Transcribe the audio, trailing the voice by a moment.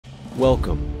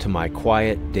Welcome to my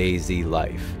quiet Dayz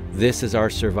life. This is our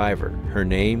survivor. Her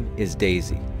name is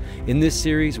Dayz. In this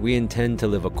series, we intend to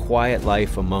live a quiet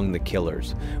life among the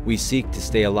killers. We seek to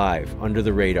stay alive, under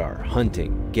the radar,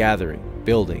 hunting, gathering,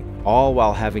 building, all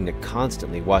while having to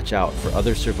constantly watch out for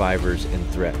other survivors and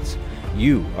threats.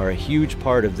 You are a huge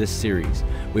part of this series.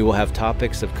 We will have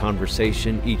topics of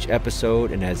conversation each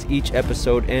episode, and as each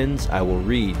episode ends, I will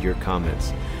read your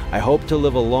comments. I hope to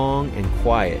live a long and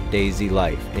quiet Dayz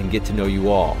life and get to know you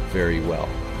all very well.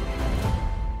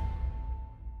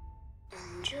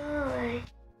 Enjoy.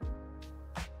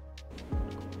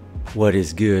 What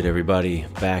is good, everybody?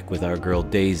 Back with our girl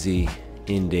Dayz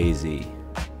in Dayz.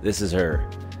 This is her.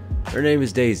 Her name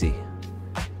is Dayz.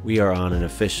 We are on an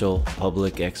official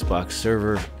public Xbox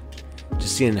server,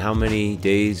 just seeing how many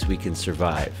days we can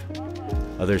survive.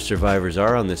 Other survivors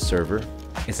are on this server.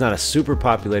 It's not a super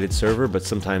populated server, but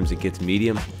sometimes it gets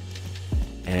medium.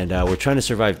 And we're trying to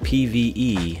survive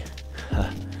PVE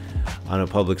on a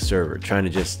public server, trying to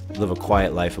just live a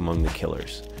quiet life among the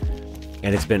killers.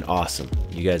 And it's been awesome.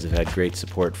 You guys have had great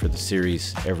support for the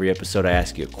series. Every episode I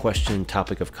ask you a question,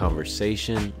 topic of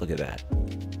conversation. Look at that.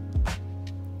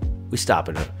 We stop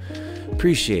and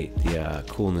appreciate the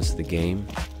coolness of the game.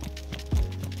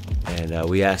 And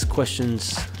we ask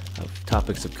questions of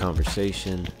topics of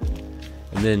conversation.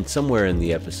 And then somewhere in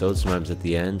the episode, sometimes at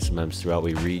the end, sometimes throughout,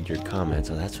 we read your comments.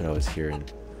 Oh, that's what I was hearing.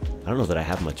 I don't know that I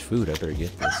have much food. I better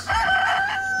get this.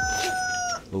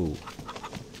 Ooh.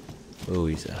 Ooh,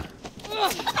 he's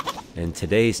And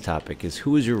today's topic is,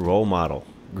 who was your role model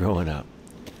growing up?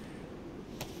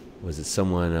 Was it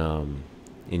someone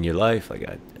in your life, like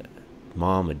a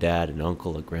mom, a dad, an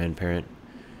uncle, a grandparent?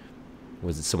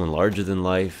 Was it someone larger than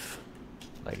life,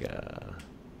 like a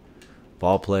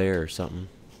ball player or something?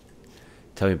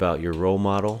 Tell me about your role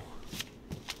model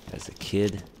as a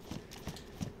kid.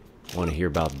 I want to hear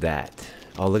about that.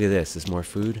 Oh, look at this. Is more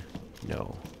food?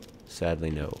 No. Sadly,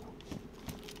 no.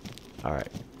 Alright.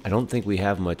 I don't think we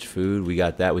have much food. We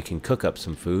got that. We can cook up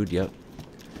some food. Yep.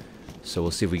 So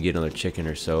we'll see if we get another chicken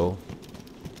or so.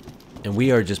 And we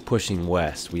are just pushing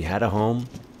west. We had a home.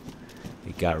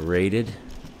 It got raided.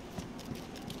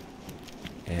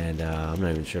 And I'm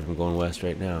not even sure if I'm going west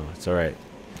right now. It's alright.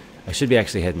 I should be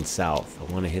actually heading south. I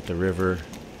want to hit the river,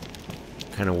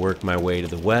 kind of work my way to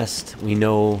the west. We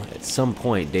know at some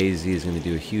point Dayz is going to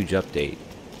do a huge update,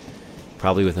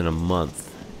 probably within a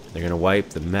month. They're going to wipe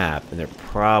the map, and they're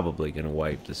probably going to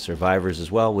wipe the survivors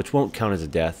as well, which won't count as a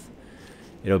death.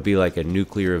 It'll be like a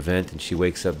nuclear event, and she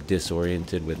wakes up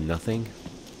disoriented with nothing,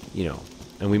 you know.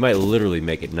 And we might literally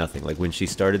make it nothing. Like when she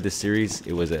started this series,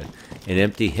 it was an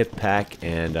empty hip pack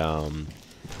and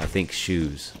I think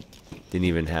shoes. Didn't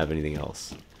even have anything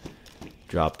else.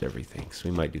 Dropped everything. So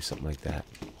we might do something like that.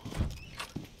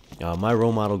 My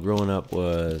role model growing up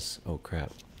was... Oh,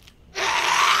 crap.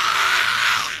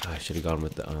 I should have gone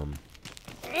with the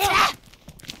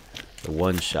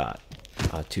one shot.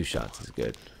 2 shots is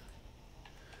good.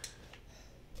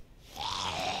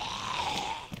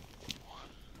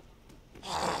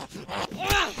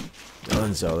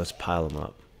 Dunzo, let's pile them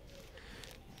up.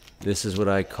 This is what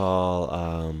I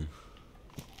call...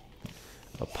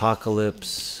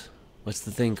 Apocalypse, what's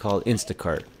the thing called?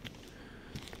 Instacart,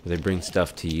 where they bring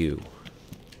stuff to you.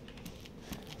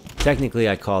 Technically,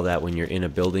 I call that when you're in a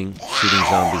building shooting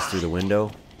zombies through the window,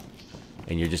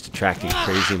 and you're just attracting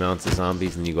crazy amounts of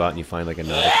zombies, and you go out and you find like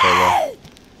another cola.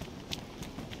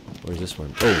 Where's this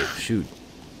one? Oh, shoot.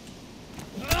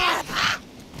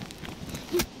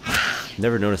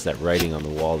 Never noticed that writing on the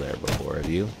wall there before, have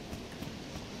you?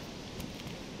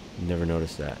 Never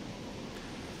noticed that.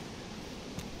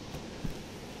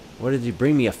 What did you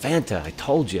bring me? A Fanta. I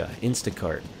told you.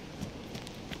 Instacart.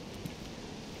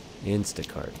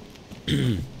 Instacart.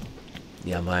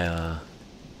 Yeah, my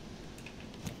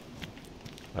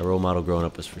role model growing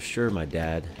up was for sure my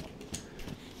dad.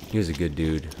 He was a good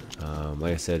dude.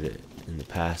 Like I said in the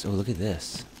past. Oh, look at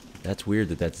this. That's weird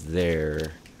that that's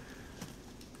there.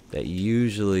 That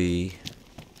usually...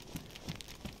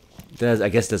 I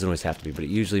guess it doesn't always have to be, but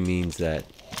it usually means that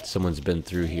someone's been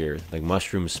through here. Like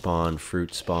mushrooms spawn,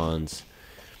 fruit spawns,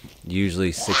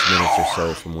 usually 6 minutes or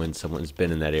so from when someone's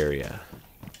been in that area.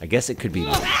 I guess it could be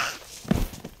more.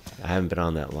 I haven't been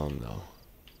on that long though.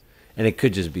 And it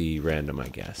could just be random, I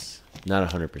guess. Not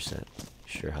 100%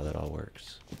 sure how that all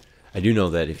works. I do know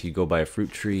that if you go by a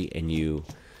fruit tree and you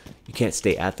can't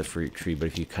stay at the fruit tree, but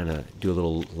if you kind of do a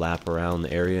little lap around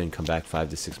the area and come back 5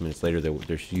 to 6 minutes later,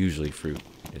 there's usually fruit.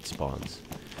 It spawns.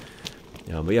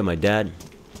 But yeah, my dad...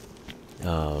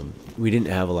 we didn't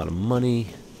have a lot of money.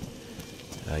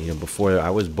 Before I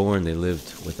was born, they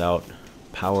lived without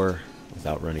power,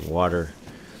 without running water.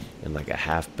 and like a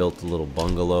half-built little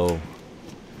bungalow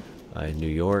in New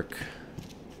York.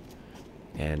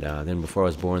 And then before I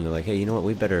was born, they're like, hey, you know what?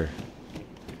 We better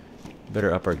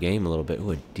up our game a little bit.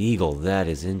 Ooh, a deagle. That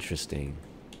is interesting.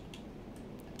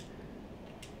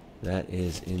 That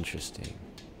is interesting.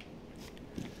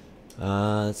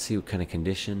 Let's see what kind of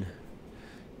condition.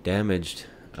 Damaged.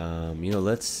 You know,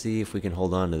 let's see if we can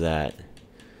hold on to that.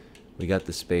 We got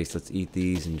the space. Let's eat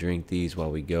these and drink these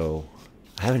while we go.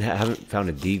 I haven't found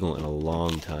a deagle in a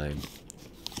long time.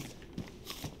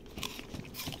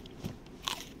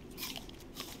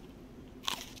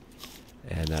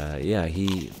 And yeah,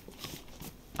 he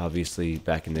obviously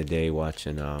back in the day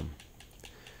watching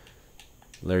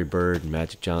Larry Bird and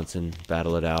Magic Johnson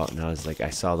battle it out, and I was like, I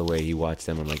saw the way he watched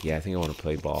them. I'm like, yeah, I think I want to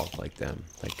play ball like them,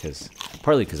 like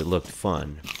partly because it looked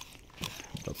fun,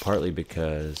 but partly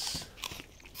because,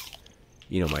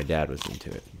 you know, my dad was into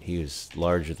it. He was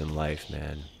larger than life,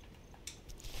 man,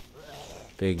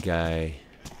 big guy,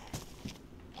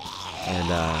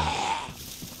 and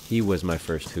he was my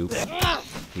first hoop.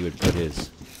 He would put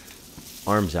his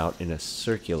arms out in a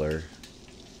circular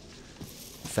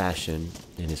fashion,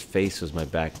 and his face was my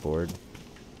backboard.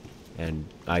 And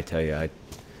I tell you,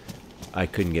 I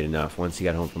couldn't get enough. Once he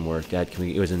got home from work, Dad, can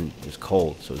we? It was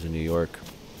cold, so it was in New York.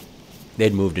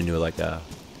 They'd moved into like a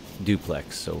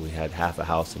duplex, so we had half a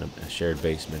house and a shared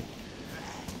basement.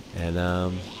 And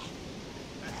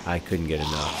I couldn't get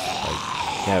enough.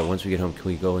 Like, yeah, once we get home, can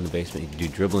we go in the basement? He could do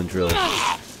dribbling drills.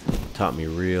 Taught me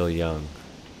real young.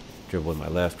 Dribble with my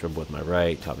left, dribble with my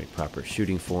right. Taught me proper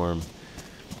shooting form.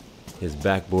 His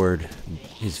backboard,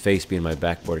 his face being my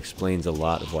backboard, explains a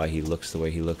lot of why he looks the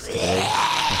way he looks today.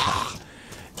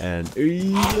 And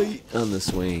on the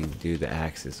swing, dude, the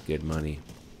axe is good money.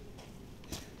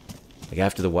 Like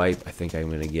after the wipe, I think I'm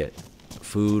gonna get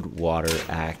food, water,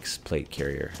 axe, plate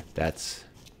carrier. That's,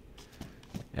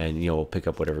 and you know, we'll pick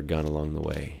up whatever gun along the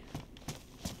way.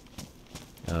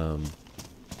 But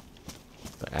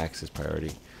axe is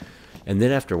priority. And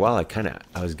then after a while,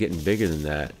 I was getting bigger than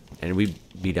that. And we'd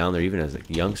be down there even as a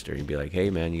youngster. You'd be like, hey,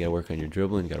 man, you got to work on your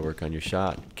dribbling. You got to work on your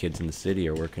shot. Kids in the city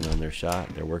are working on their shot.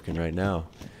 They're working right now.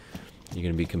 You're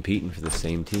going to be competing for the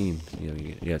same team.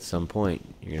 You know, at some point,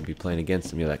 you're going to be playing against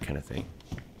them, you know, that kind of thing.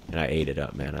 And I ate it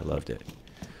up, man. I loved it.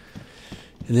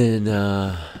 And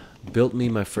then built me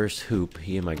my first hoop,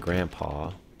 he and my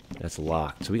grandpa. That's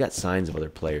locked. So we got signs of other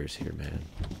players here, man.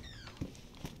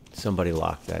 Somebody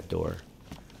locked that door.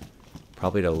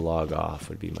 Probably to log off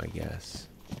would be my guess.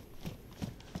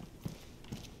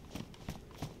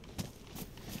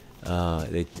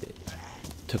 They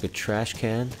took a trash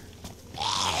can.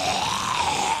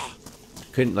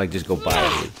 Couldn't like just go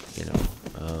buy it, you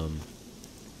know.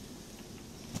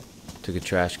 Took a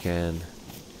trash can.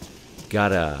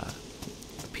 Got a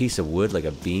piece of wood, like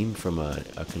a beam from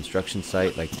a construction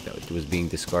site, like that was being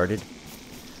discarded,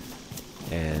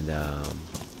 and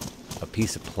a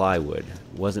piece of plywood.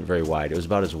 Wasn't very wide. It was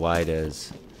about as wide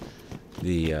as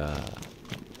the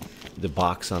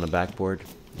box on a backboard.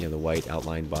 You know, the white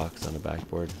outlined box on the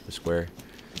backboard, the square.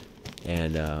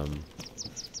 And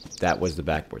that was the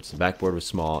backboard. So the backboard was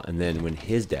small. And then when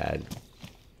his dad,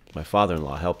 my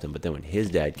father-in-law helped him, but then when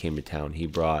his dad came to town, he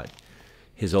brought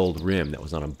his old rim that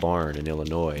was on a barn in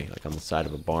Illinois, like on the side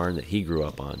of a barn that he grew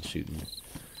up on shooting.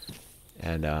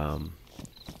 And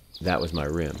that was my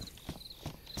rim.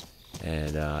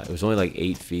 And it was only like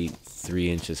 8 feet,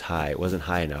 3 inches high. It wasn't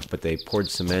high enough, but they poured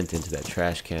cement into that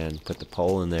trash can, put the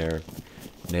pole in there,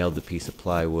 nailed the piece of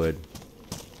plywood,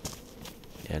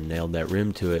 and nailed that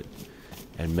rim to it.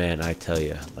 And man, I tell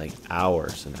you, like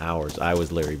hours and hours. I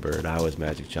was Larry Bird, I was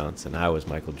Magic Johnson, I was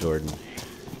Michael Jordan,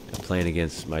 playing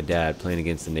against my dad, playing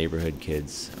against the neighborhood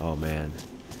kids. Oh man,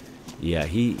 yeah,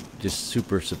 he just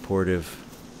super supportive.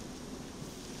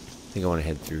 I think I want to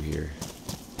head through here.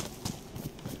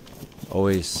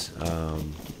 Always,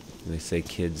 they say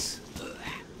kids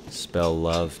spell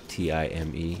love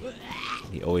T-I-M-E.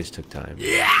 He always took time.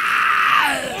 Even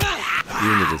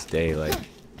to this day, like,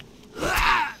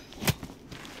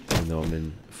 even though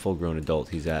I'm a full-grown adult,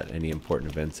 he's at any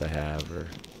important events I have, or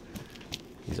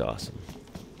he's awesome.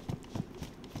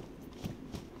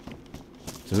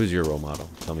 So who's your role model?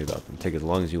 Tell me about them. Take as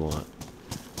long as you want.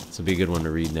 This will be a good one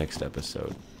to read next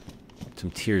episode.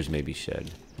 Some tears may be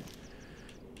shed.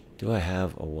 Do I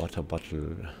have a water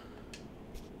bottle?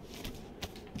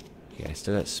 Okay, I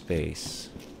still got space.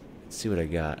 Let's see what I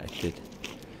got. I did.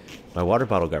 My water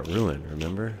bottle got ruined,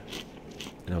 remember?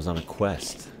 And I was on a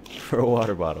quest for a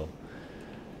water bottle.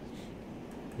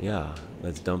 Yeah,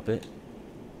 let's dump it.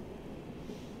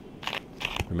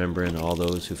 Remembering all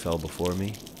those who fell before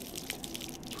me.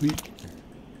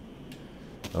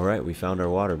 Alright, we found our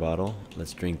water bottle.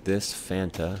 Let's drink this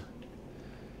Fanta.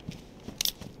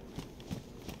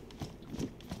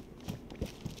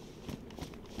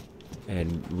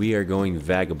 And we are going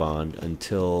vagabond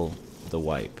until the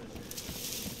wipe.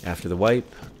 After the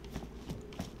wipe,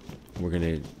 we're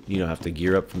gonna, have to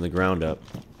gear up from the ground up.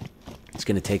 It's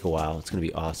gonna take a while. It's gonna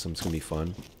be awesome. It's gonna be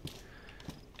fun.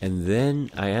 And then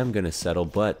I am gonna settle,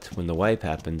 but when the wipe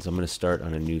happens, I'm gonna start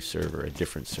on a new server, a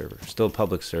different server. Still a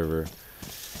public server.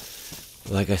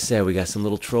 Like I said, we got some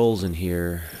little trolls in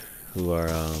here who are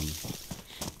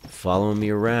following me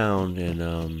around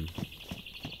and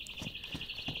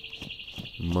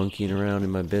monkeying around in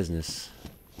my business.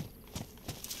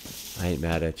 I ain't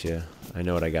mad at you. I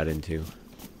know what I got into.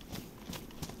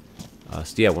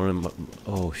 So yeah,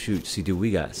 oh shoot, see dude,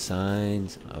 we got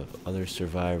signs of other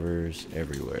survivors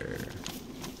everywhere.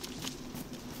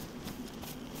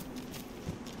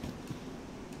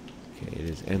 Okay, it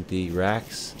is empty.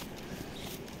 Racks.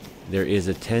 There is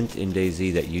a tent in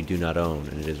Dayz that you do not own,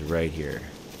 and it is right here.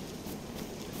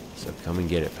 So come and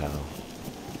get it, pal.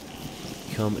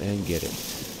 Come and get it.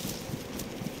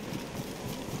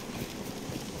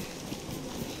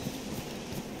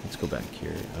 Let's go back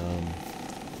here.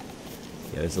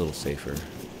 Yeah, it's a little safer.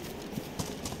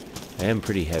 I am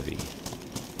pretty heavy.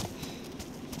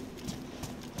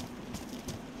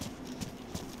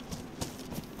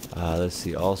 Let's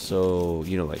see. Also,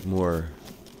 like more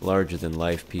larger than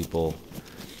life people.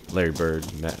 Larry Bird,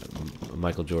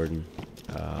 Michael Jordan.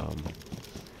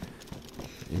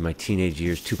 In my teenage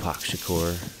years, Tupac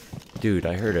Shakur. Dude,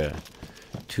 I heard a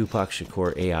Tupac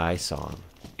Shakur AI song.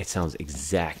 It sounds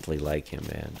exactly like him,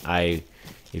 man.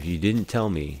 If you didn't tell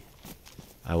me,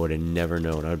 I would have never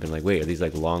known. I would have been like, wait, are these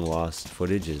like long lost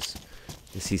footage? Is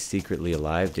he secretly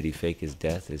alive? Did he fake his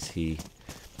death? Is he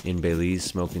in Belize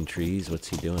smoking trees? What's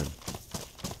he doing?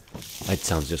 It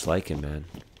sounds just like him, man.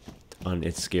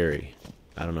 It's scary.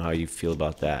 I don't know how you feel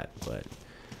about that, but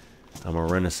I'm a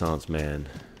Renaissance man.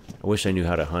 I wish I knew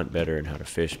how to hunt better and how to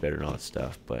fish better and all that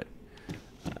stuff, but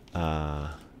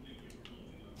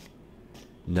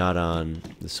not on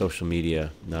the social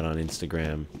media, not on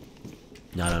Instagram,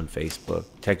 not on Facebook.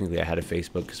 Technically, I had a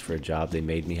Facebook because for a job they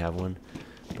made me have one,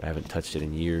 but I haven't touched it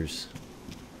in years.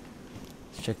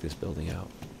 Let's check this building out.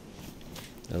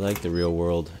 I like the real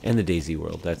world and the Dayz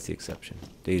world. That's the exception.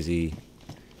 Dayz,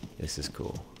 this is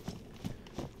cool.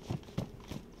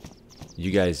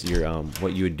 You guys,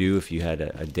 what you would do if you had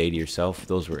a day to yourself,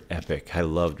 those were epic. I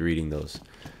loved reading those.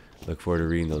 Look forward to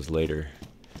reading those later.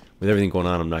 With everything going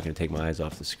on, I'm not going to take my eyes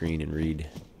off the screen and read.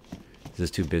 This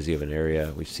is too busy of an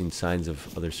area. We've seen signs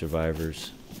of other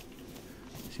survivors.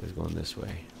 Let's see what's going this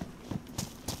way.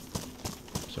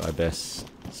 So I best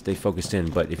stay focused in.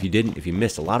 But if you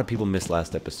missed, a lot of people missed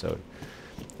last episode.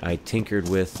 I tinkered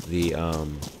with the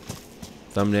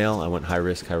thumbnail. I went high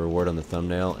risk, high reward on the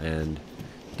thumbnail and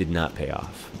did not pay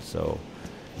off. So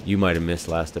you might have missed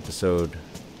last episode.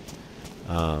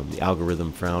 The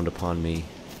algorithm frowned upon me.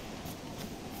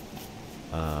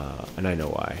 And I know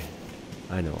why.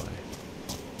 I know why.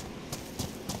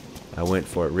 I went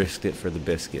for it, risked it for the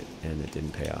biscuit, and it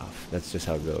didn't pay off. That's just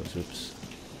how it goes. Oops.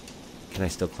 Can I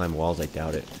still climb walls? I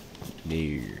doubt it.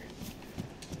 No.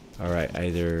 Alright,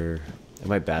 I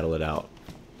might battle it out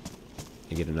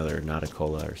and get another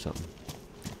Nauticola or something.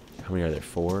 How many are there?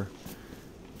 4?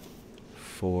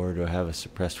 4. Do I have a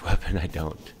suppressed weapon? I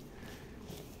don't.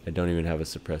 I don't even have a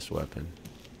suppressed weapon.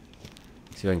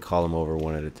 See if I can call them over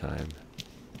one at a time.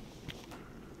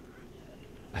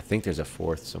 I think there's a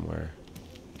 4th somewhere.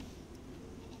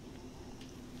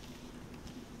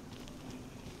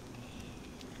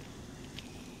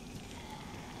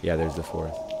 Yeah, there's the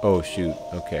 4th. Oh, shoot.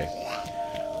 Okay.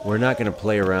 We're not going to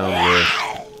play around with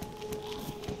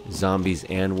zombies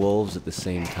and wolves at the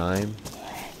same time.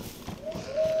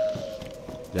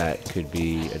 That could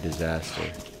be a disaster.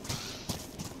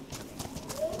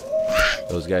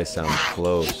 Those guys sound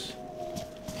close.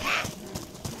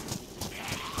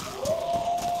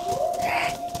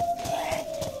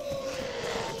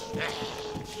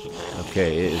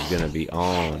 Okay, it is gonna be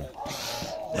on.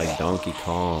 Like Donkey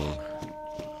Kong.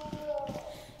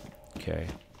 Okay.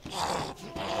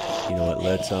 You know what,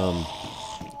 let's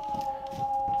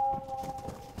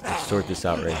sort this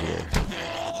out right here.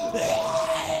 Okay.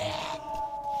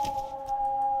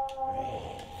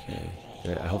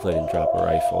 Hopefully I didn't drop a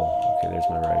rifle. Okay, there's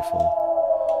my rifle.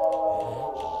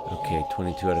 Okay,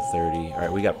 22 out of 30.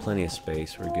 Alright, we got plenty of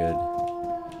space. We're good.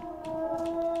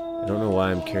 I don't know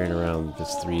why I'm carrying around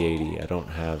this 380. I don't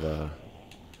have a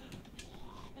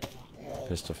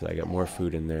pistol for that. I got more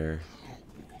food in there.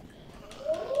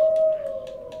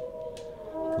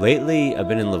 Lately, I've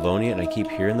been in Livonia and I keep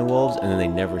hearing the wolves and then they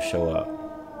never show up.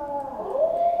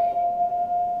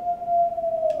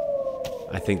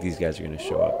 I think these guys are going to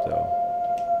show up though.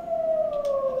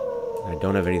 I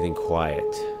don't have anything quiet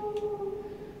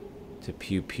to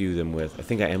pew them with. I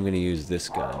think I am going to use this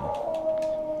gun.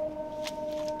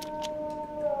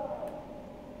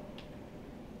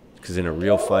 Because in a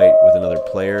real fight with another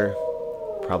player,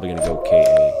 probably going to go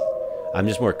KA. I'm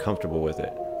just more comfortable with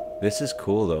it. This is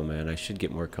cool though, man. I should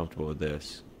get more comfortable with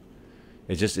this.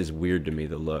 It just is weird to me,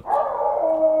 the look. You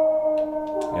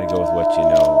gotta go with what you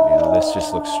know. You know, this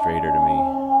just looks straighter to me.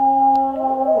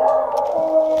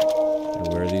 And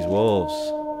where are these wolves?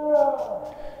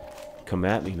 Come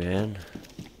at me, man.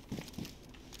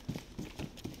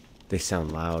 They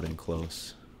sound loud and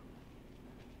close.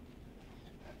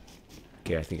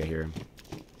 Okay, I think I hear him.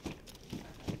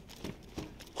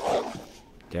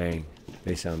 Dang,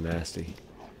 they sound nasty.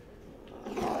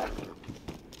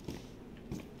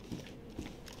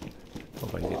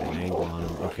 Hope I can get an angle on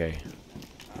them. Okay.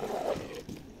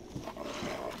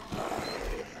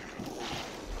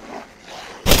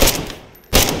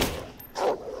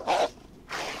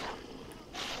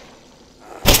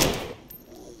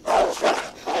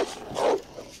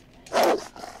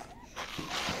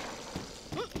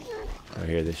 Oh,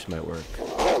 here, this might work.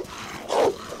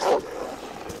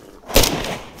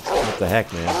 What the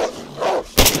heck, man?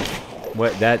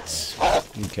 What? That's...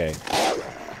 okay.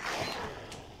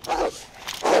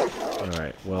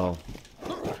 Alright, well...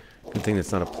 good thing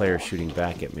that's not a player shooting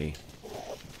back at me.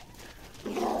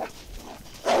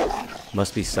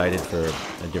 Must be sighted for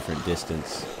a different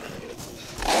distance.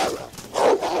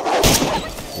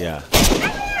 Yeah.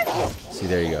 See,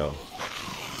 there you go.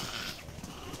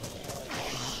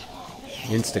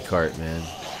 Instacart, man.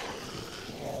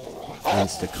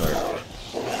 Instacart.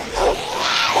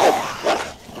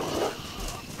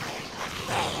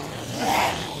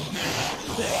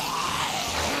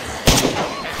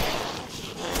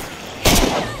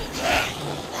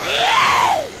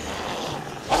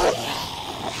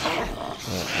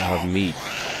 I'll have meat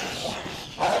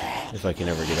if I can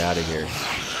ever get out of here. I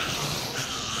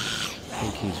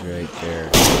think he's right there.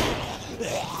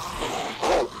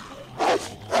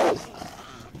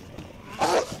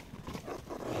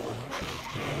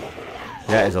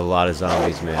 That is a lot of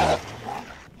zombies, man.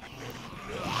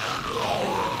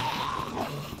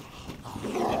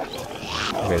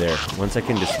 Okay, there. Once I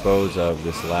can dispose of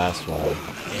this last one,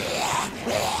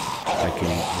 I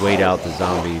can wait out the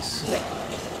zombies.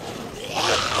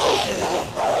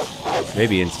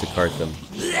 Maybe Instacart them.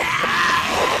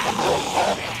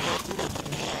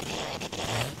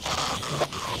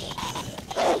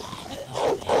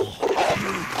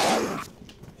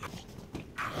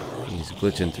 He's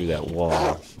glitching through that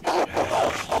wall. Can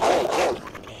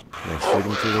I shoot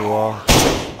him through the wall?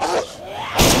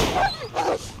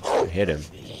 I hit him.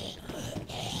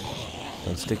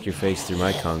 Don't stick your face through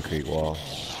my concrete wall.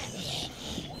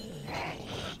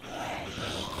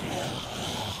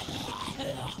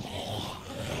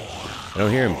 I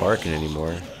don't hear him barking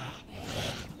anymore.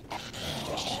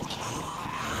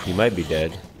 He might be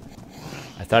dead.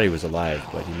 I thought he was alive,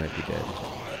 but he might be dead.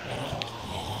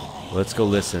 Let's go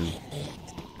listen.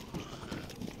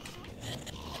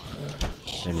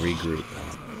 And regroup.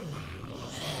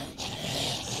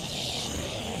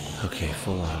 Okay,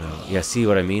 full auto. Yeah, see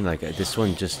what I mean? Like, this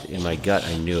one just, in my gut,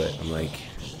 I knew it. I'm like...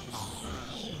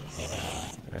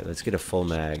 alright, let's get a full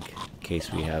mag, in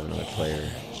case we have another player.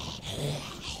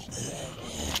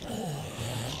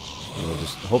 And we'll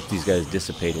just hope these guys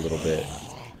dissipate a little bit.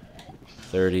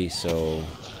 30, so...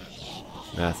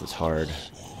 math is hard.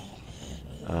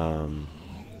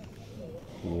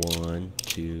 1,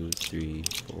 2, 3,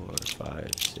 4, 5,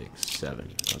 6,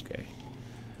 7. Okay.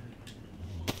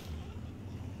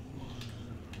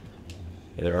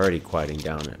 Yeah, they're already quieting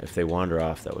down. If they wander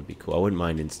off, that would be cool. I wouldn't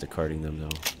mind Instacarting them, though.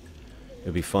 It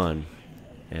would be fun.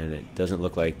 And it doesn't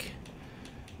look like,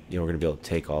 you know, we're going to be able to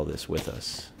take all this with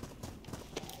us.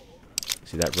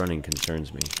 See, that running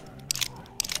concerns me.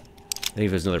 I think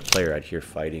if there's another player out here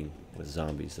fighting with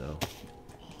zombies, though.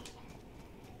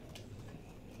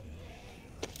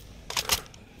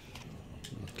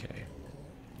 Okay.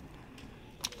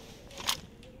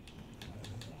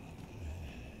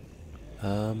 I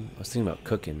was thinking about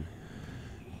cooking.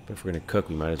 But if we're going to cook,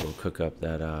 we might as well cook up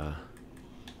that,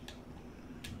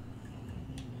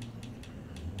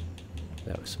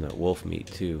 that was some of that wolf meat,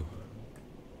 too.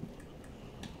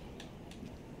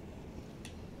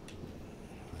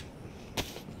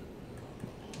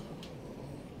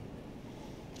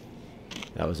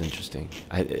 That was interesting.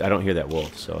 I don't hear that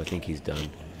wolf, so I think he's done.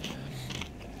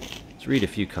 Let's read a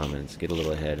few comments. Get a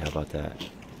little ahead. How about that?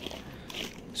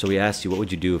 So we asked you, what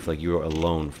would you do if like you were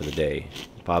alone for the day?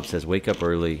 Bob says, wake up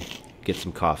early, get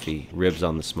some coffee, ribs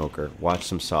on the smoker, watch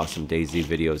some Sauce and Dayz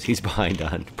videos. He's behind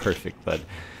on. Perfect, but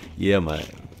yeah, my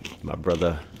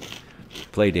brother,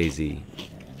 play Dayz.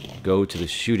 Go to the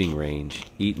shooting range,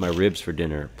 eat my ribs for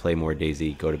dinner, play more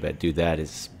Dayz, go to bed. Dude, that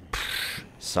is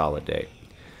solid day.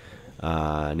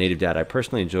 Native Dad, I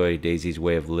personally enjoy Dayz's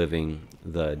way of living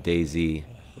the Dayz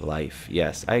life.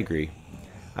 Yes, I agree.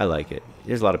 I like it.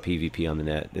 There's a lot of PvP on the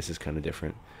net. This is kind of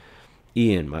different.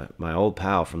 Ian, my old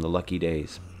pal from the Lucky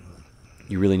Days.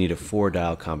 You really need a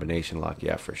 4-dial combination lock.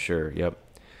 Yeah, for sure. Yep.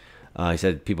 He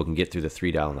said people can get through the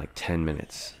 3-dial in like 10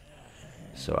 minutes.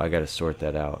 So I got to sort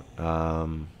that out.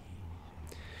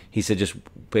 He said just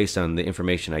based on the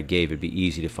information I gave, it'd be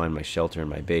easy to find my shelter and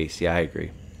my base. Yeah, I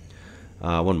agree.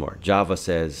 One more. Java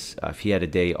says if he had a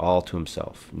day all to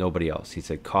himself, nobody else. He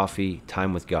said coffee,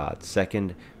 time with God.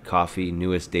 Second, coffee,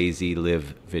 newest Dayz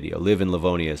live video. Live in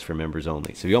Livonia is for members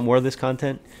only. So if you want more of this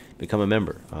content, become a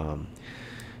member.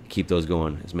 Keep those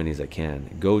going as many as I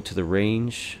can. Go to the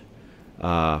range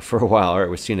for a while. All right,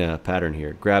 we're seeing a pattern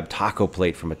here. Grab taco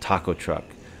plate from a taco truck.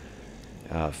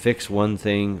 Fix one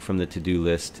thing from the to-do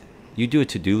list. You do a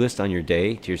to-do list on your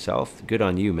day to yourself? Good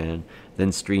on you, man.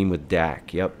 Then stream with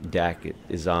Dak. Yep, Dak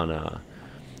is on,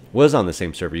 was on the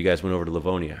same server. You guys went over to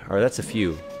Livonia. All right, that's a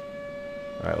few.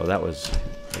 All right, well,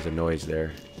 there's a noise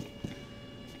there.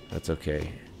 That's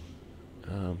okay.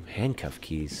 Handcuff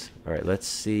keys. All right, let's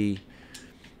see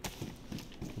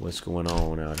what's going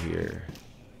on out here.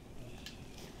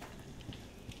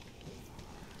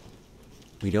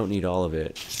 We don't need all of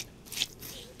it,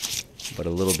 but a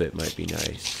little bit might be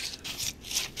nice.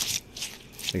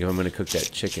 Like if I'm going to cook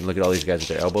that chicken, look at all these guys with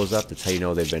their elbows up. That's how you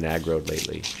know they've been aggroed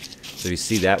lately. So if you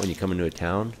see that when you come into a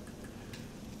town,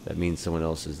 that means someone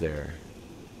else is there.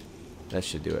 That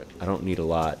should do it. I don't need a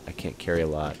lot. I can't carry a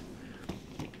lot.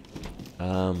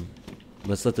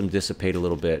 Let's let them dissipate a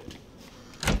little bit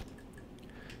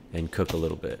and cook a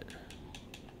little bit.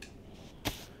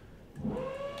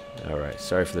 Alright,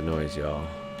 sorry for the noise, y'all.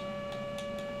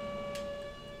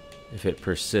 If it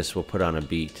persists, we'll put on a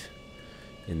beat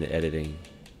in the editing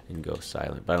and go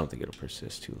silent, but I don't think it'll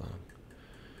persist too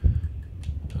long.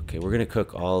 Okay, we're gonna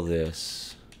cook all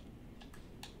this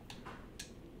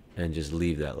and just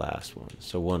leave that last one.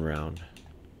 So one round.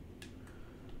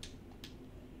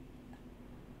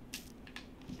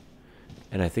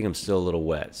 And I think I'm still a little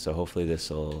wet, so hopefully this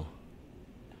will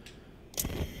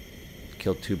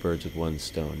kill 2 birds with 1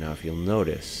 stone. Now if you'll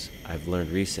notice, I've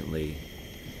learned recently,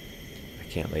 I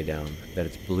can't lay down, that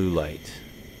it's blue light.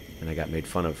 And I got made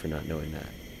fun of for not knowing that.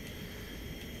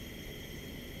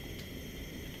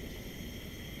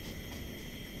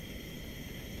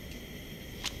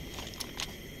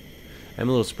 I'm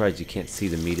a little surprised you can't see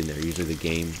the meat in there. Usually the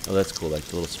game, oh that's cool, like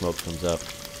the little smoke comes up.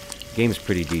 The game's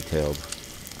pretty detailed.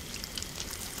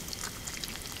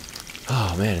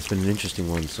 Oh man, it's been an interesting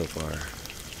one so far.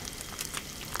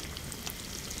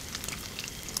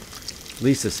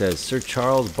 Lisa says, Sir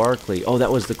Charles Barkley. Oh,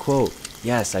 that was the quote.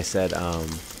 Yes, I said,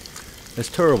 that's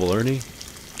terrible, Ernie.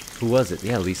 Who was it?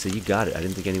 Yeah, Lisa, you got it. I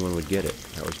didn't think anyone would get it.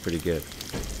 That was pretty good.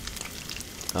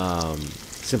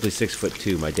 Simply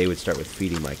 6'2". My day would start with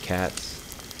feeding my cats.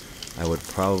 I would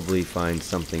probably find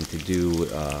something to do.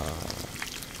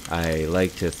 I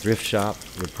like to thrift shop.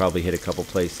 Would probably hit a couple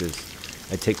places.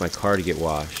 I'd take my car to get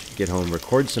washed, get home,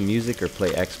 record some music or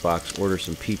play Xbox, order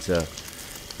some pizza,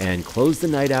 and close the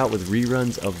night out with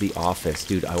reruns of The Office.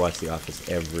 Dude, I watch The Office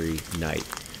every night.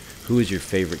 Who is your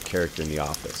favorite character in The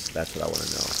Office? That's what I want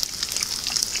to know.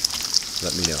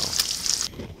 Let me know.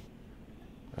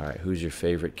 Alright, who's your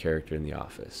favorite character in The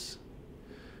Office?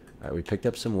 Alright, we picked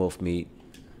up some wolf meat.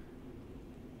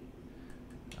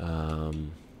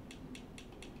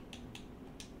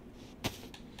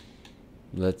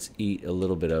 Let's eat a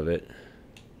little bit of it.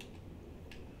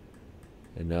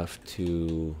 Enough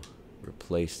to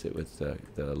replace it with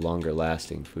the longer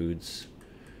lasting foods.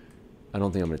 I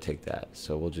don't think I'm going to take that,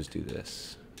 so we'll just do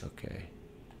this. Okay.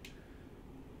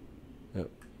 Oh.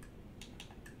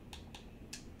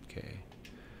 Okay.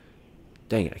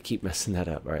 Dang it, I keep messing that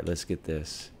up. Alright, let's get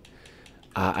this.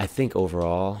 I think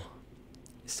overall,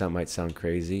 this might sound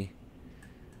crazy.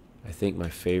 I think my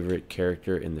favorite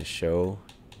character in the show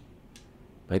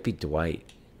might be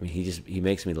Dwight. I mean, he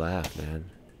makes me laugh, man.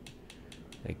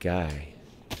 That guy.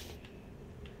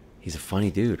 He's a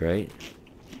funny dude, right?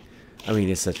 I mean,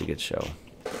 it's such a good show.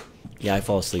 Yeah, I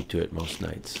fall asleep to it most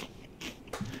nights.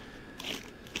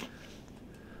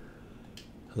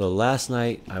 Although last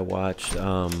night I watched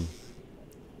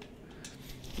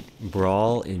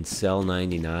Brawl in Cell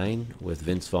 99 with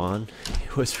Vince Vaughn.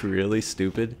 It was really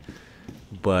stupid.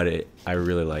 but I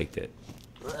really liked it.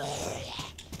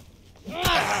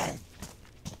 I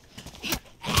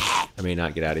may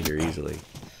not get out of here easily,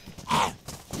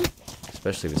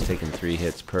 especially if it's taking 3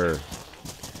 hits per.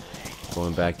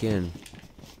 Going back in.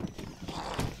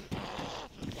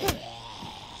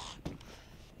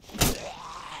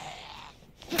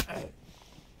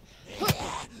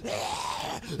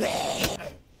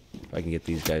 If I can get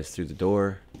these guys through the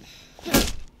door,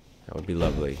 that would be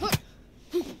lovely.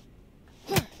 Okay,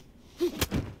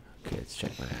 let's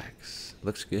check my axe.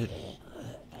 Looks good.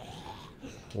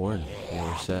 Warren,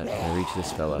 yeah, we're set. Can I reach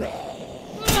this fella?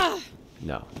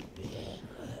 No.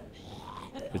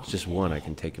 If it's just one, I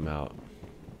can take him out.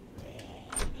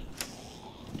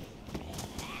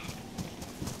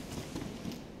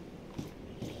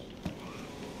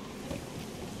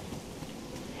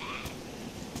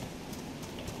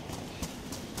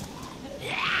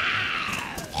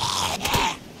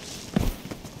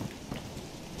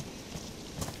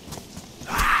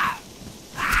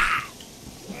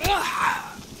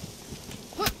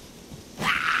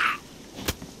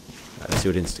 Let's see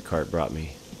what Instacart brought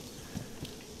me.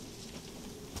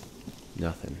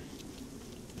 Nothing.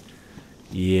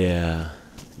 Yeah,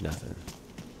 nothing.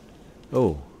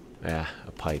 Oh, yeah,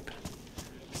 a pipe.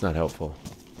 It's not helpful.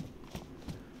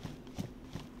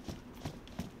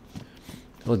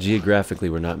 Well,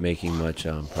 geographically, we're not making much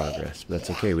progress, but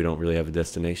that's okay. We don't really have a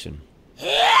destination.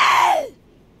 Yeah,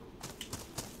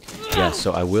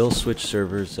 so I will switch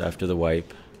servers after the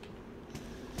wipe.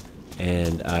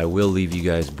 And I will leave you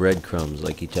guys breadcrumbs,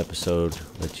 like each episode,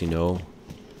 let you know.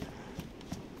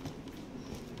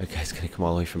 That guy's gonna come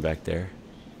all the way from back there.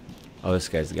 Oh, this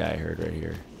guy's the guy I heard right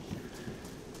here.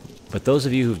 But those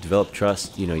of you who've developed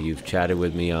trust, you know, you've chatted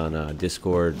with me on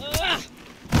Discord.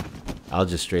 I'll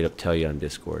just straight up tell you on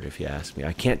Discord if you ask me.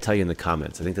 I can't tell you in the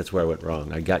comments. I think that's where I went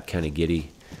wrong. I got kind of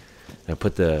giddy. I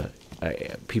put the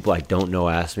people I don't know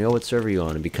ask me, oh, what server are you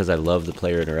on? And because I love the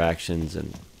player interactions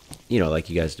and, you know, like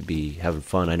you guys to be having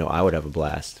fun, I know I would have a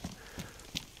blast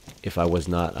if I was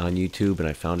not on YouTube and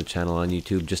I found a channel on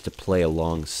YouTube just to play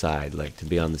alongside, like to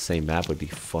be on the same map would be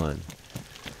fun.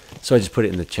 So I just put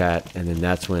it in the chat, and then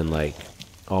that's when like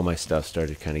all my stuff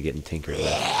started kind of getting tinkered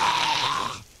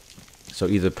with. So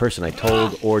either the person I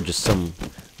told or just some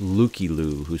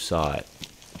looky-loo who saw it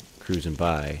cruising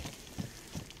by,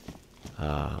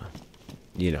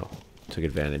 you know, took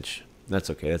advantage. That's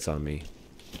okay, that's on me.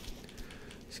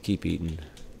 Just keep eating.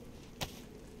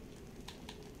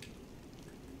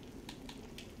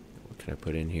 What can I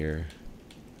put in here?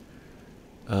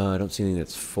 I don't see anything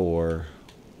that's 4.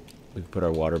 We can put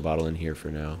our water bottle in here for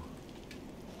now.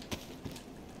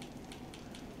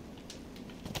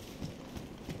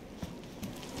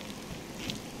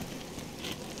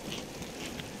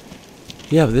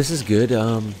 Yeah, but this is good.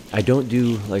 I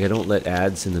don't let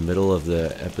ads in the middle of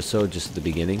the episode, just at the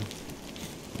beginning,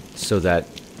 so that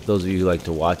those of you who like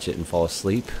to watch it and fall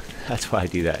asleep, that's why I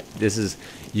do that. This is,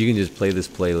 you can just play this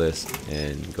playlist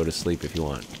and go to sleep if you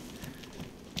want.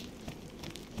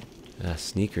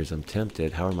 Sneakers, I'm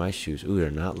tempted. How are my shoes? Ooh, they're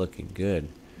not looking good.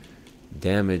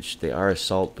 Damaged. They are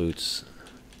assault boots.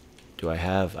 Do I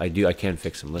have? I do. I can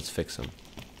fix them. Let's fix them.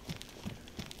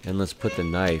 And let's put the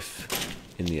knife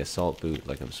in the assault boot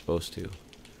like I'm supposed to.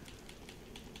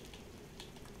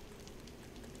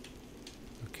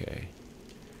 Okay.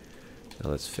 Now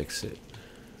let's fix it.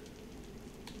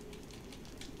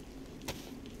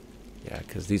 Yeah,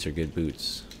 because these are good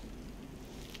boots.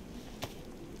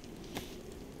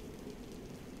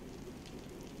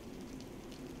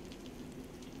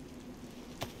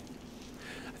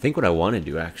 I think what I want to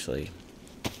do actually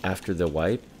after the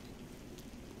wipe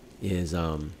is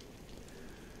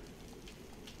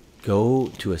go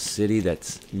to a city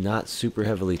that's not super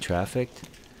heavily trafficked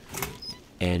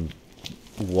and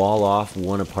wall off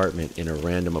one apartment in a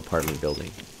random apartment building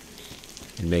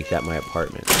and make that my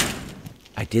apartment.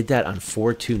 I did that on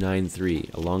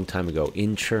 4293 a long time ago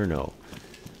in Cherno,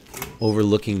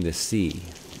 overlooking the sea,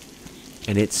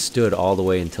 and it stood all the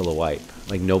way until the wipe.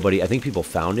 Like nobody, I think people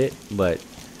found it, but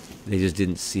they just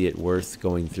didn't see it worth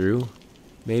going through.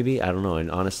 Maybe, I don't know.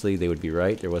 And honestly, they would be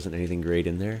right. There wasn't anything great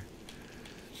in there.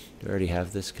 Do I already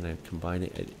have this? Can I combine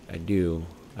it? I do.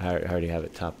 I already have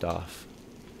it topped off.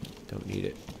 Don't need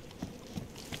it.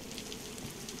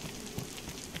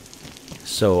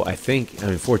 So I think,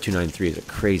 4293 is a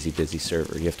crazy busy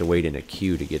server. You have to wait in a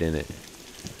queue to get in it.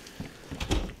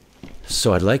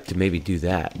 So I'd like to maybe do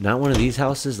that. Not one of these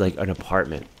houses, like an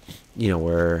apartment. You know,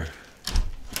 where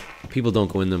people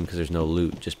don't go in them because there's no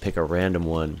loot. Just pick a random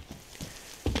one.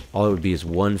 All it would be is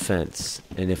one fence.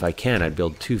 And if I can, I'd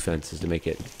build 2 fences to make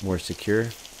it more secure.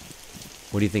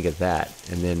 What do you think of that?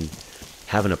 And then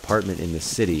have an apartment in the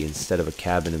city instead of a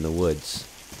cabin in the woods.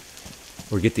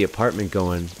 Or get the apartment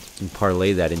going and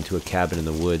parlay that into a cabin in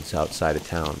the woods outside of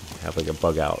town. Have like a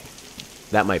bug out.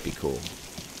 That might be cool.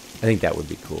 I think that would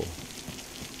be cool.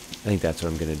 I think that's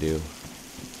what I'm going to do.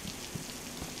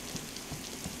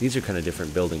 These are kind of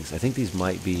different buildings. I think these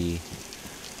might be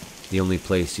the only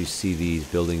place you see these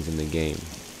buildings in the game.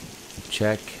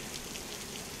 Check.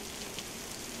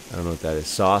 I don't know what that is.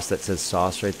 Sauce. That says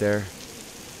sauce right there.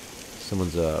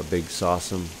 Someone's a big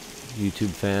Sauceum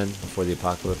YouTube fan before the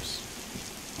apocalypse.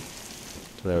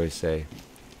 That's what I always say.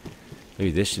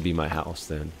 Maybe this should be my house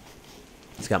then.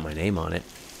 It's got my name on it.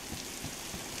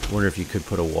 I wonder if you could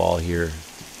put a wall here.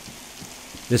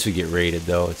 This would get raided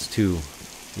though. It's too...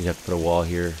 You'd have to put a wall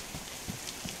here.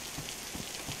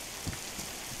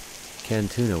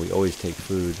 Canned tuna. We always take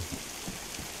food.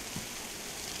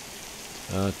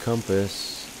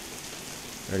 Compass.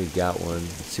 I already got one.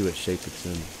 Let's see what shape it's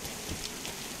in.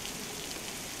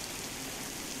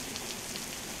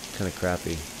 Kind of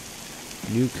crappy.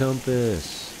 New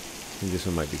compass. I think this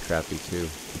one might be crappy too.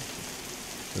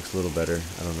 Looks a little better.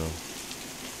 I don't know.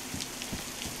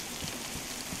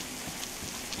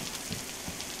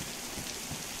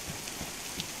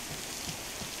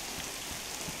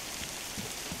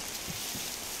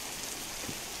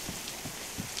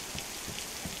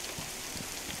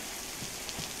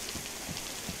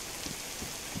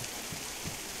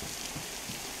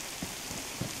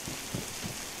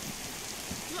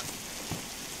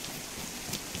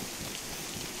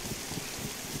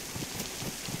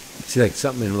 See, like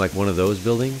something in like one of those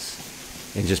buildings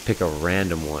and just pick a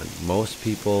random one. Most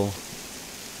people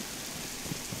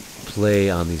play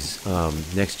on these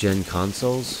next-gen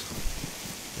consoles,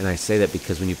 and I say that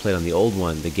because when you play it on the old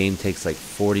one, the game takes like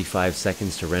 45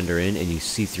 seconds to render in and you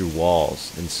see through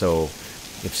walls. And so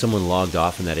if someone logged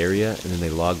off in that area and then they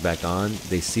log back on,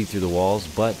 they see through the walls,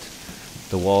 but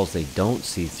the walls they don't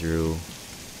see through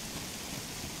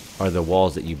are the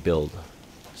walls that you build.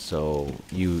 So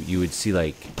you would see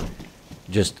like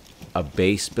just a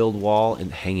base build wall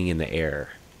and hanging in the air,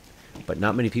 but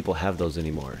not many people have those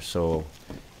anymore, so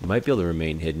you might be able to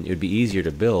remain hidden. It would be easier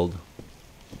to build.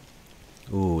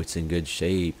 Ooh, it's in good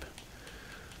shape.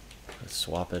 Let's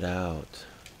swap it out.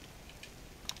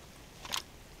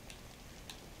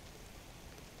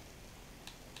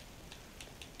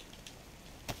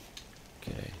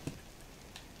 Okay.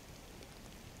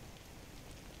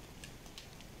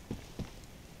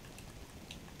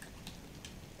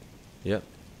 Yep,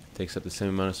 takes up the same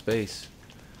amount of space.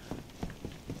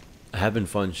 I have been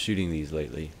fun shooting these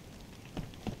lately.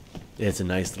 It's a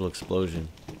nice little explosion.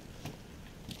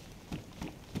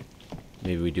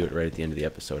 Maybe we do it right at the end of the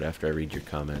episode after I read your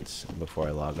comments and before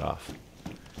I log off.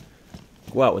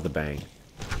 Go out with a bang.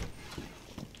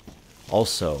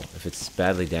 Also, if it's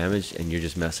badly damaged and you're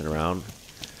just messing around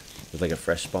with like a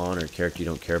fresh spawn or a character you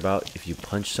don't care about, if you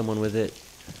punch someone with it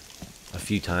a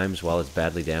few times while it's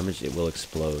badly damaged, it will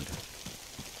explode.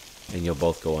 And you'll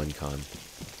both go uncon.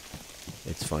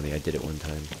 It's funny, I did it one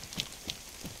time.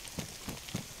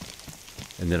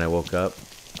 And then I woke up.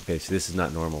 Okay, so this is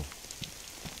not normal.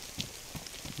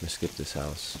 I'm gonna skip this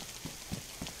house.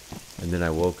 And then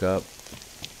I woke up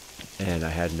and I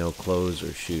had no clothes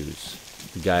or shoes.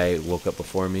 The guy woke up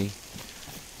before me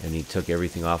and he took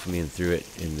everything off of me and threw it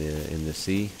in the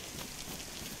sea.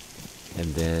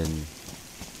 And then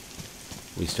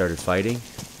we started fighting.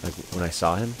 Like when I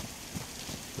saw him,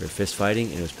 we were fist fighting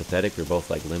and it was pathetic. We were both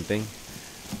like limping.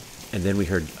 And then we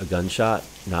heard a gunshot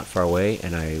not far away,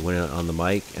 and I went on the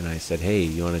mic and I said, hey,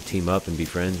 you want to team up and be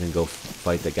friends and go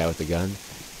fight that guy with the gun?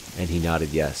 And he nodded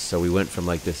yes. So we went from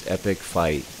like this epic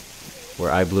fight where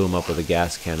I blew him up with a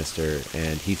gas canister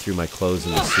and he threw my clothes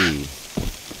in the sea.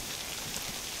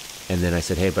 And then I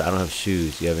said, hey, but I don't have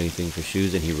shoes. Do you have anything for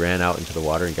shoes? And he ran out into the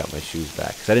water and got my shoes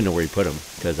back. Because I didn't know where he put them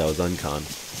because I was uncon.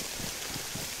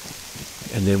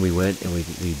 And then we went and we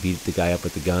beat the guy up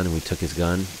with the gun and we took his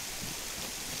gun.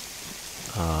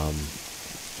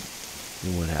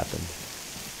 And what happened?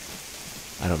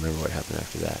 I don't remember what happened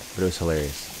after that, but it was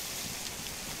hilarious.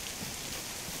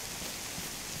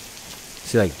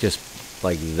 See, like just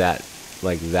like that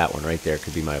one right there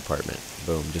could be my apartment.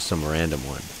 Boom, just some random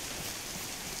one.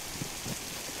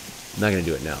 I'm not gonna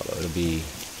do it now though.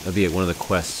 It'll be one of the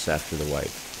quests after the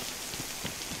wipe.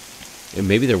 And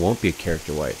maybe there won't be a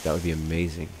character wipe. That would be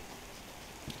amazing.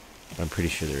 But I'm pretty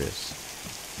sure there is.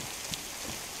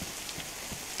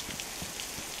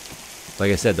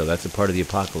 Like I said though, that's a part of the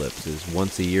apocalypse. Is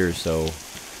once a year or so,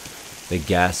 they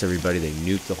gas everybody, they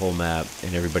nuke the whole map,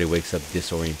 and everybody wakes up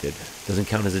disoriented. Doesn't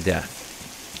count as a death.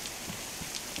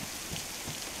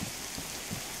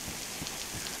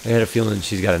 I had a feeling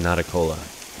she's got a Nota-Cola.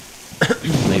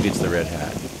 Maybe it's the red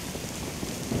hat.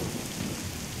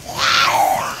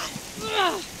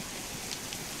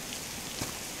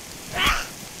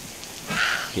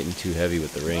 Getting too heavy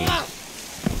with the rain.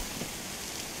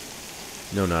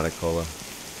 No Nota-Cola.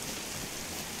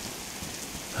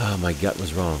 Oh, my gut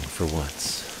was wrong for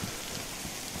once.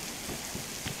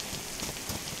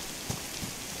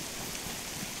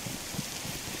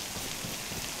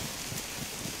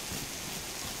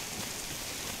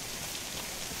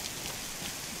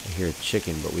 I hear a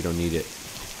chicken, but we don't need it.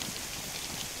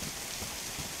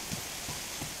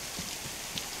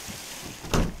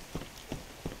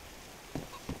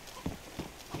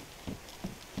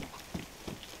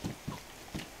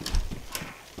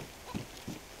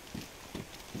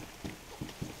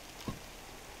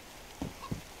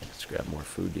 Let's grab more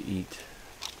food to eat.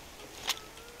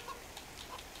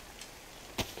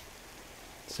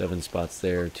 7 spots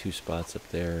there, 2 spots up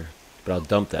there. But I'll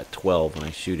dump that 12 when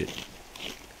I shoot it.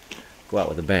 Go out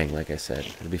with a bang, like I said.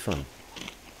 It'll be fun.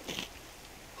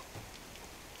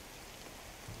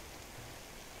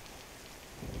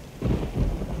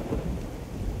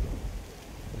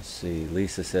 Let's see.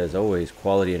 Lisa says, always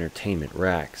quality entertainment.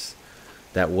 Racks.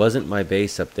 That wasn't my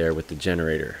base up there with the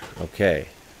generator. Okay.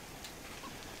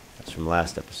 That's from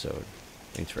last episode.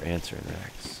 Thanks for answering,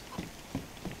 Rax.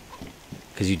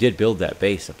 Because you did build that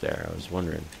base up there. I was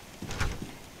wondering.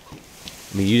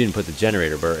 I mean, you didn't put the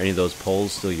generator, but are any of those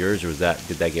poles still yours, or was that,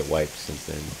 did that get wiped since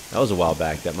then? That was a while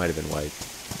back. That might have been wiped.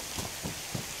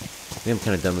 I think I'm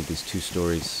kind of done with these 2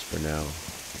 stories for now.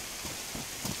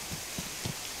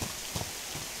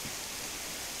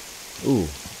 Ooh.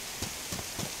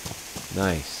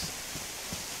 Nice.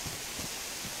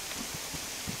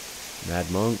 Mad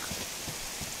Monk.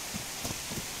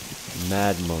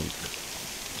 Mad Monk.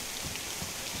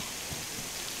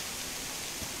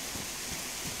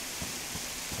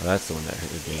 Oh, that's the one that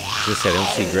hurt me. Just said I don't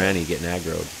see Granny getting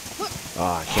aggroed.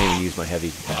 Oh, I can't even use my heavy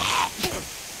attack.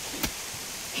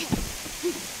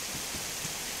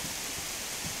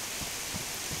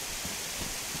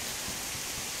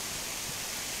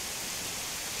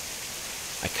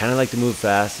 I kind of like to move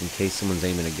fast in case someone's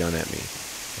aiming a gun at me.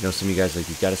 I know some of you guys are like,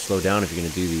 you've got to slow down if you're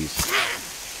going to do these.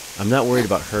 I'm not worried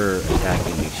about her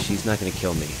attacking me. She's not going to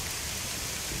kill me.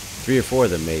 3 or 4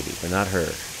 of them maybe, but not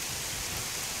her.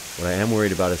 What I am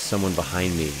worried about is someone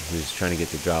behind me who's trying to get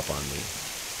the drop on me.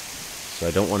 So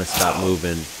I don't want to stop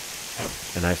moving.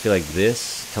 And I feel like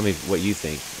this, tell me what you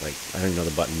think. Like, I don't even know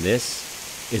the button.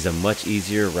 This is a much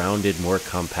easier, rounded, more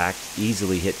compact,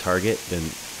 easily hit target than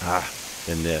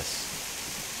this.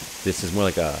 This is more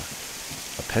like a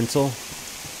pencil.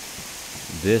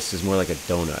 This is more like a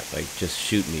donut. Like, just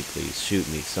shoot me, please. Shoot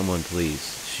me. Someone, please,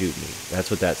 shoot me.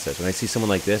 That's what that says. When I see someone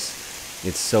like this,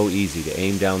 it's so easy to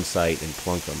aim down sight and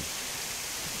plunk them.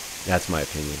 That's my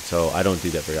opinion. So I don't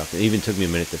do that very often. It even took me a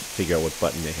minute to figure out what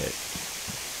button to hit.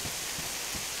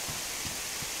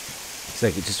 It's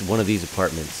like just one of these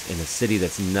apartments in a city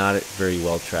that's not very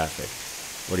well trafficked.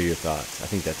 What are your thoughts? I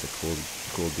think that's a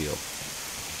cool deal.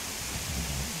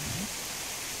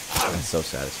 That's so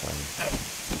satisfying.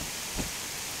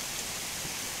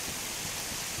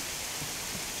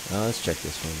 Let's check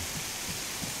this one.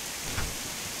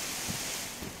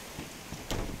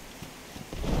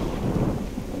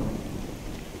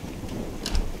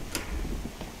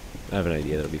 I have an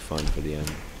idea that'll be fun for the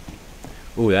end.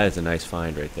 Ooh, that is a nice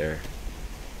find right there.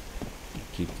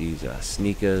 Keep these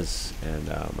sneakers and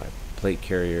my plate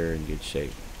carrier in good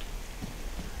shape.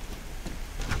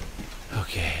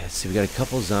 Okay, let's see. We got a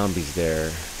couple zombies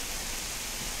there.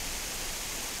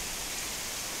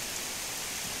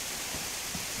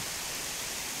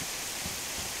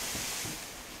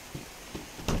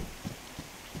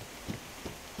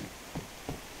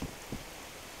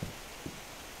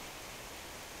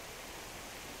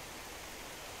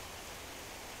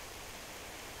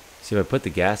 See, if I put the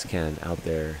gas can out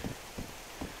there,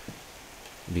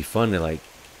 it'd be fun to like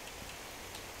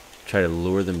try to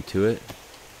lure them to it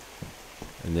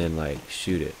and then like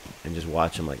shoot it and just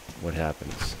watch them, like what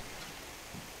happens.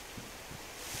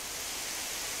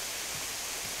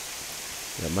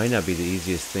 That might not be the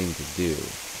easiest thing to do.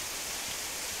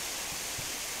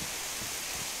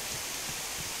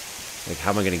 Like,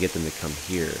 how am I going to get them to come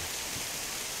here?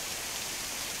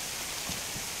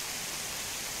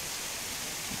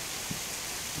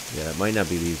 Yeah, that might not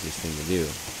be the easiest thing to do.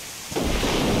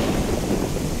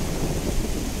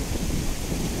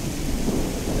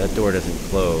 That door doesn't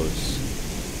close.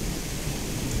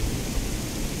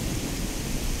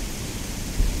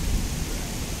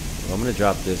 Well, I'm going to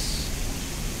drop this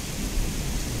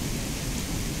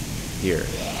here.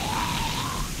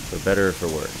 For better or for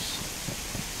worse.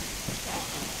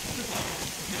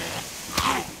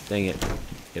 Dang it.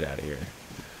 Get out of here.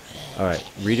 Alright,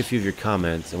 read a few of your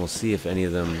comments, and we'll see if any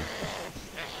of them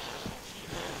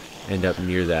end up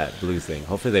near that blue thing.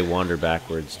 Hopefully they wander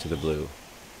backwards to the blue.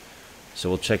 So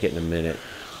we'll check it in a minute.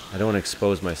 I don't want to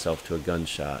expose myself to a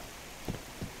gunshot.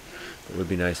 It would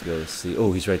be nice to be able to see.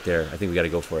 Oh, he's right there. I think we got to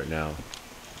go for it now.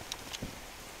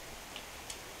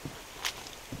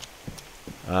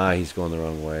 Ah, he's going the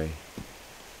wrong way.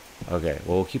 Okay,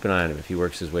 well, we'll keep an eye on him if he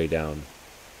works his way down.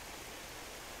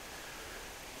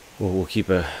 We'll keep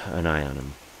an eye on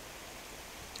him.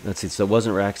 Let's see. So it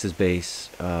wasn't Rax's base.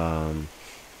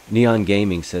 Neon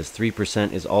Gaming says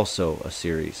 3% is also a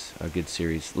series, a good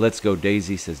series. Let's Go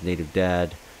Daisy says Native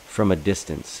Dad. From a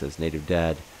Distance says Native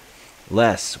Dad.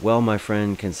 Les, well, my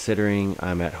friend, considering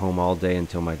I'm at home all day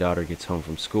until my daughter gets home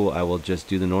from school, I will just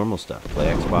do the normal stuff.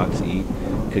 Play Xbox, eat,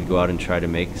 could go out and try to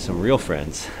make some real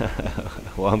friends.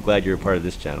 Well, I'm glad you're a part of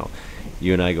this channel.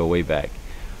 You and I go way back.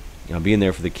 You know, being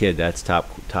there for the kid, that's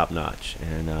top notch.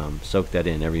 And soak that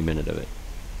in, every minute of it.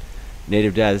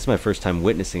 Native Dad, this is my first time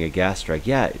witnessing a gas strike.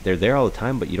 Yeah, they're there all the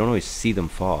time, but you don't always see them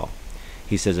fall.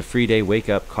 He says, a free day, wake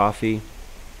up, coffee,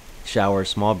 shower,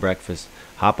 small breakfast,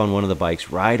 hop on one of the bikes,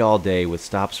 ride all day with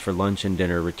stops for lunch and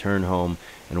dinner, return home,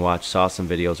 and watch Sawsome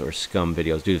videos or Scum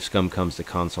videos. Dude, if Scum comes to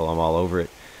console, I'm all over it.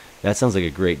 That sounds like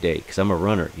a great day, because I'm a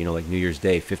runner. You know, like New Year's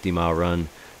Day, 50-mile run.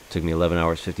 Took me 11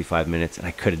 hours, 55 minutes, and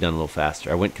I could have done a little faster.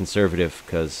 I went conservative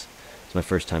because it's my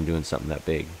first time doing something that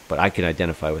big. But I can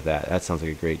identify with that. That sounds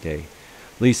like a great day.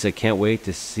 Lisa, can't wait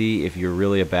to see if you're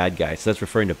really a bad guy. So that's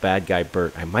referring to Bad Guy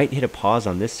Bert. I might hit a pause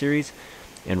on this series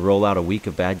and roll out a week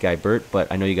of Bad Guy Bert,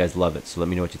 but I know you guys love it, so let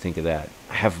me know what you think of that.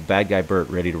 I have Bad Guy Bert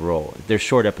ready to roll. They're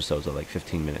short episodes of like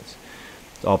 15 minutes.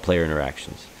 It's all player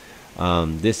interactions.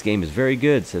 This game is very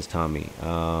good, says Tommy.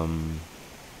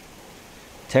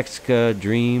 Texka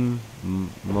Dream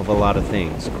of a lot of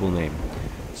things. Cool name.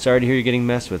 Sorry to hear you're getting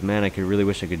messed with, man. I could really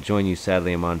wish I could join you.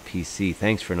 Sadly, I'm on PC.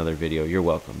 Thanks for another video. You're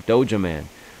welcome. Doja Man.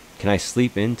 Can I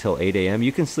sleep in till 8 a.m.?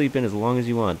 You can sleep in as long as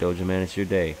you want, Doja Man. It's your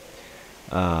day.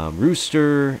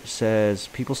 Rooster says,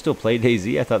 people still play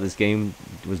DayZ? I thought this game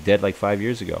was dead like 5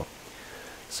 years ago.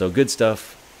 So good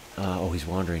stuff. Oh, he's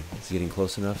wandering. Is he getting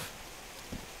close enough?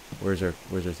 Where's our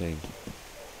thing?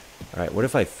 Alright, what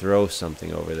if I throw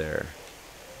something over there?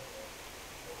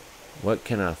 What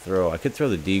can I throw? I could throw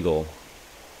the Deagle.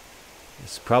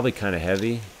 It's probably kind of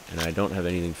heavy, and I don't have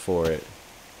anything for it.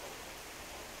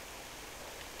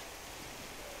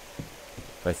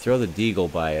 If I throw the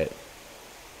Deagle by it,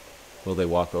 will they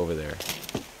walk over there?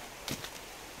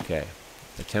 Okay.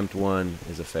 Attempt 1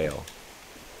 is a fail.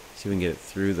 See if we can get it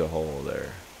through the hole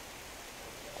there.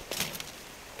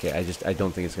 Okay, I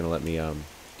don't think it's going to let me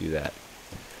do that.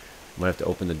 I might have to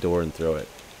open the door and throw it.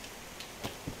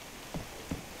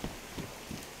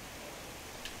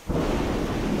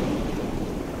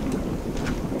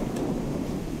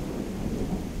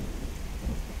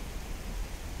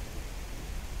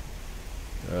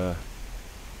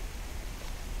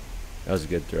 That was a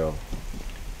good throw.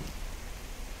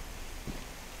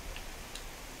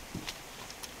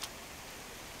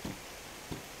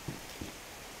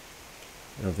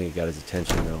 I don't think it got his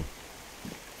attention though.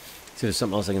 See if there's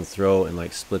something else I can throw and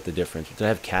like split the difference. Did I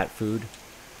have cat food?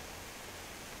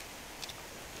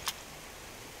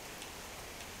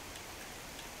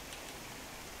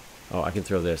 Oh, I can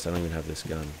throw this. I don't even have this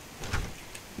gun.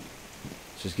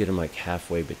 Let's just get him like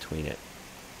halfway between it.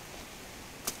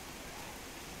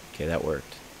 Okay, that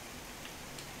worked.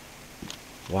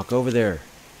 Walk over there.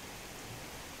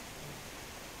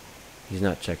 He's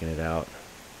not checking it out.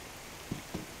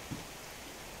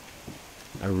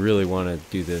 I really want to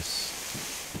do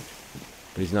this,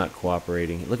 but he's not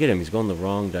cooperating. Look at him, he's going the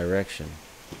wrong direction.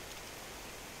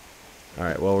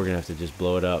 Alright, well, we're going to have to just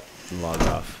blow it up and log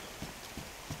off.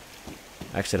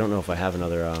 Actually, I don't know if I have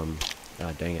another,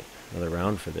 God dang it, another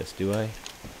round for this, do I?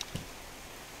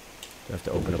 Do I have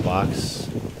to open a box?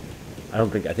 I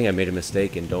think I made a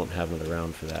mistake and don't have another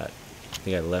round for that. I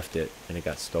think I left it and it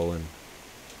got stolen.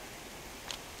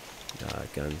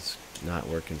 Gun's not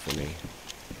working for me.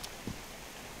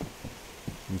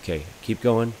 Okay, keep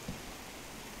going.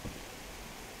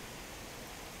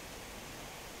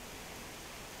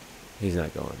 He's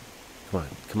not going.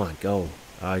 Come on, go.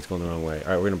 Ah, he's going the wrong way.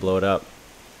 Alright, we're gonna blow it up.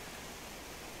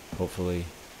 Hopefully.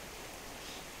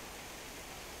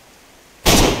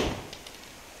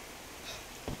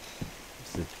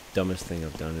 It's the dumbest thing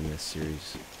I've done in this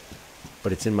series.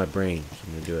 But it's in my brain, so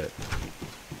I'm gonna do it.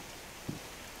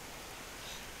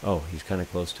 Oh, he's kind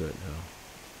of close to it now.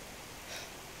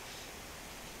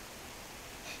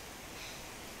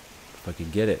 If I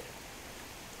could get it.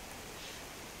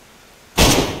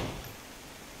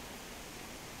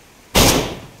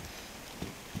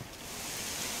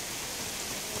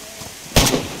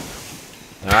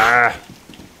 Ah!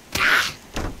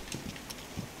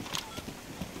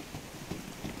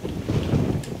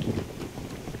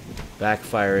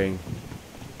 Backfiring.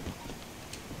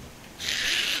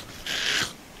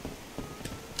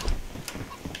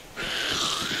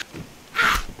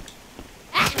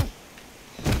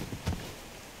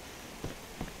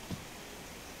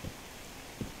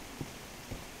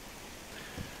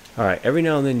 Alright, every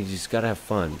now and then you just gotta have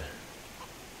fun.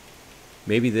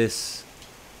 Maybe this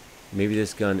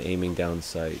gun aiming down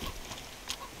sight.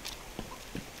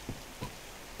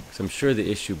 'Cause I'm sure the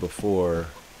issue before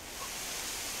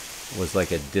was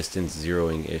like a distance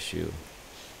zeroing issue.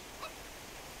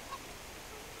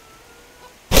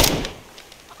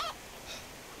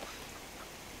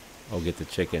 Oh, get the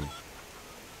chicken.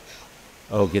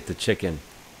 Oh, get the chicken.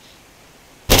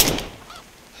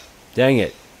 Dang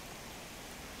it.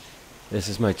 This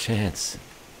is my chance.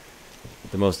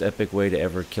 The most epic way to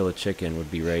ever kill a chicken would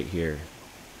be right here.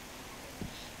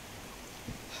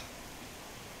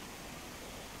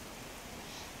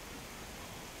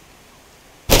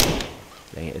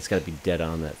 Dang it, it's gotta be dead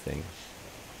on that thing.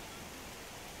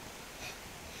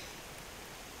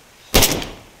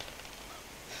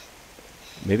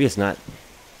 Maybe it's not.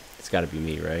 It's gotta be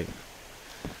me, right?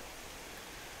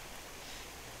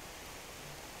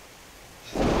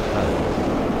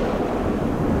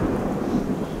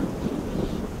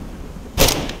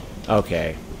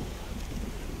 Okay.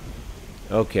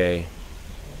 Okay.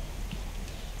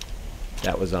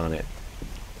 That was on it.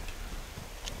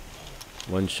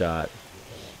 One shot.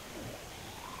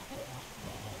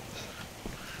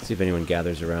 See if anyone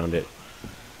gathers around it.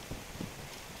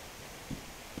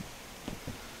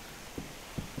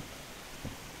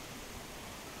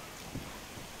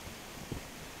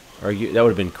 That would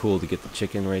have been cool to get the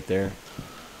chicken right there.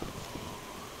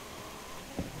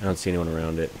 I don't see anyone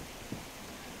around it.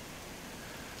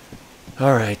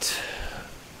 Alright.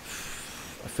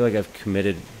 I feel like I've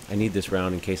committed. I need this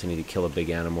round in case I need to kill a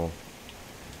big animal.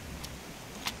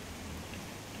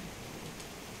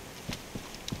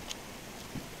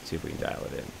 Let's see if we can dial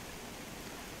it in.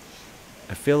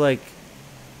 I feel like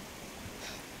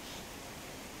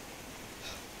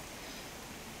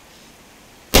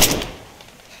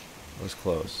that was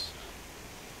close.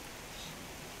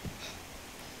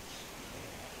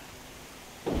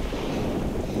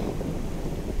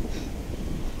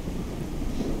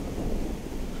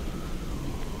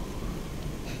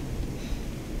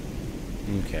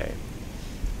 Okay.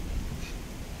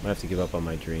 Might have to give up on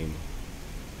my dream.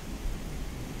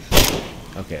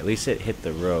 Okay, at least it hit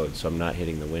the road, so I'm not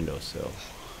hitting the windowsill.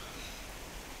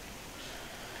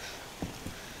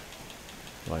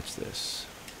 Watch this.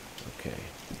 Okay.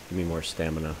 Give me more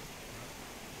stamina.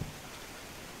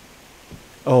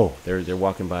 Oh, they're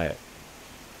walking by it.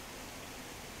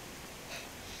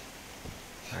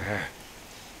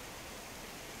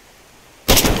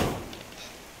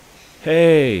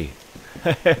 Hey!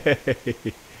 Hey!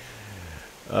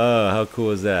 Oh, how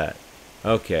cool is that?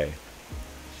 Okay.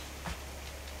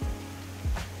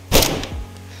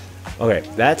 Okay,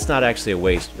 that's not actually a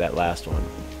waste, that last one.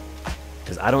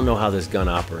 Because I don't know how this gun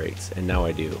operates, and now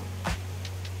I do.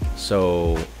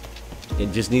 So,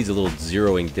 it just needs a little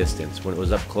zeroing distance. When it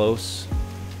was up close,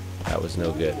 that was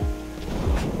no good.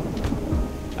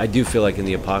 I do feel like in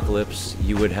the apocalypse,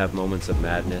 you would have moments of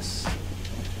madness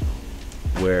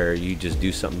where you just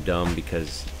do something dumb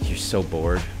because you're so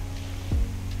bored.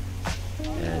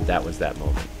 And that was that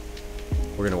moment.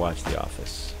 We're going to watch The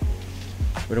Office.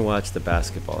 We're going to watch the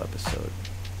basketball episode.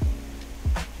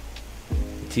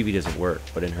 The TV doesn't work,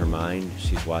 but in her mind,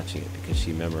 she's watching it because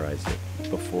she memorized it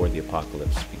before the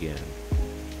apocalypse began.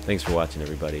 Thanks for watching,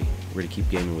 everybody. We're going to keep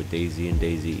gaming with Dayz and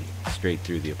Dayz straight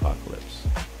through the apocalypse.